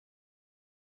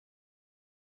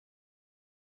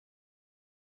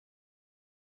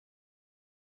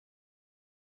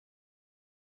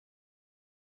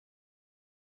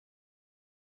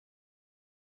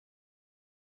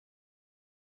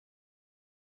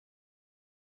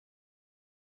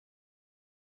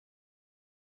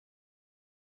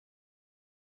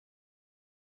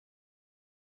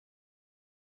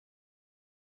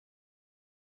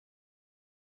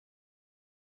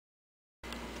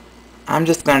I'm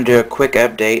just going to do a quick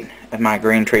update of my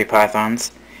green tree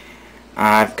pythons.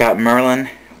 I've got Merlin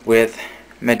with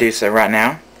Medusa right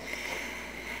now,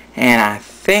 and I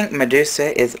think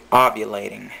Medusa is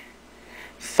ovulating.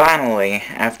 Finally,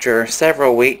 after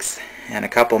several weeks and a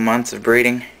couple months of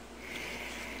breeding,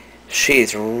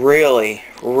 she's really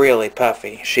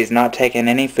puffy. She's not taken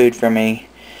any food from me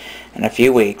in a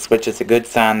few weeks, which is a good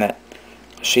sign that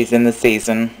she's in the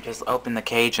season. Just opened the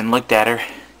cage and looked at her.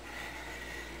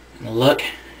 Look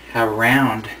how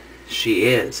round she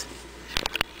is.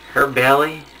 Her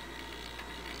belly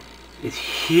is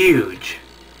huge.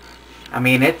 I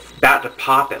mean, it's about to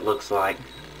pop, it looks like.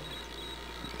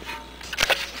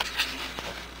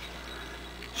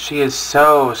 She is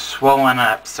so swollen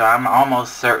up, so I'm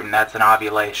almost certain that's an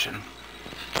ovulation.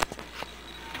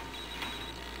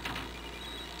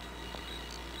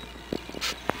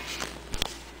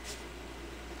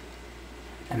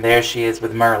 And there she is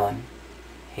with Merlin.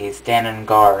 He's standing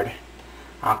guard.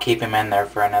 I'll keep him in there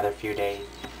for another few days.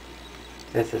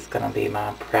 This is gonna be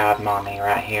my proud mommy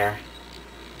right here.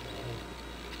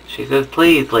 She says,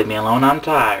 please leave me alone, I'm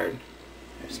tired.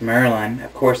 There's Merlin.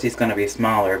 Of course he's gonna be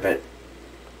smaller, but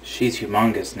she's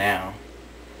humongous now.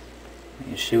 I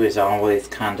mean, she was always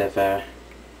kind of a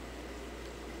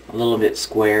little bit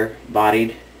square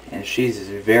bodied, and she's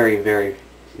very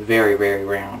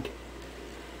round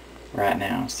right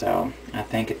now. So I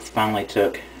think it's finally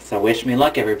took. So wish me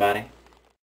luck, everybody.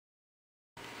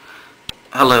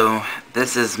 Hello,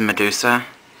 this is Medusa.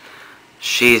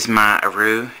 She's my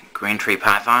Aru green tree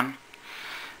python,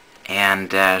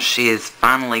 and she is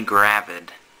finally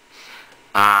gravid.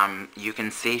 You can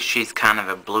see she's kind of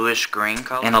a bluish green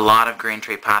color. In a lot of green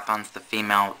tree pythons, the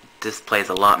female displays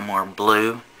a lot more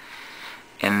blue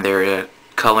in their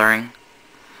coloring.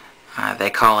 They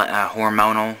call it a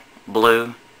hormonal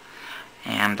blue.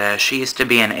 And she used to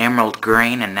be an emerald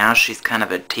green, and now she's kind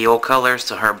of a teal color,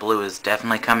 so her blue is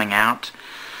definitely coming out.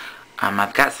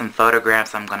 I've got some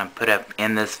photographs I'm going to put up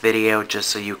in this video just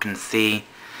so you can see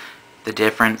the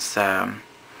difference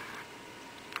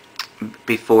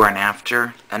before and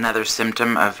after. Another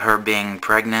symptom of her being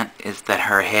pregnant is that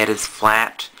her head is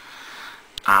flat.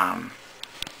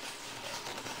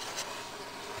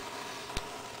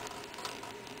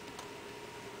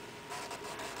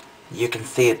 You can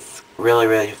see it's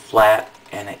really flat,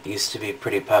 and it used to be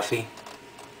pretty puffy.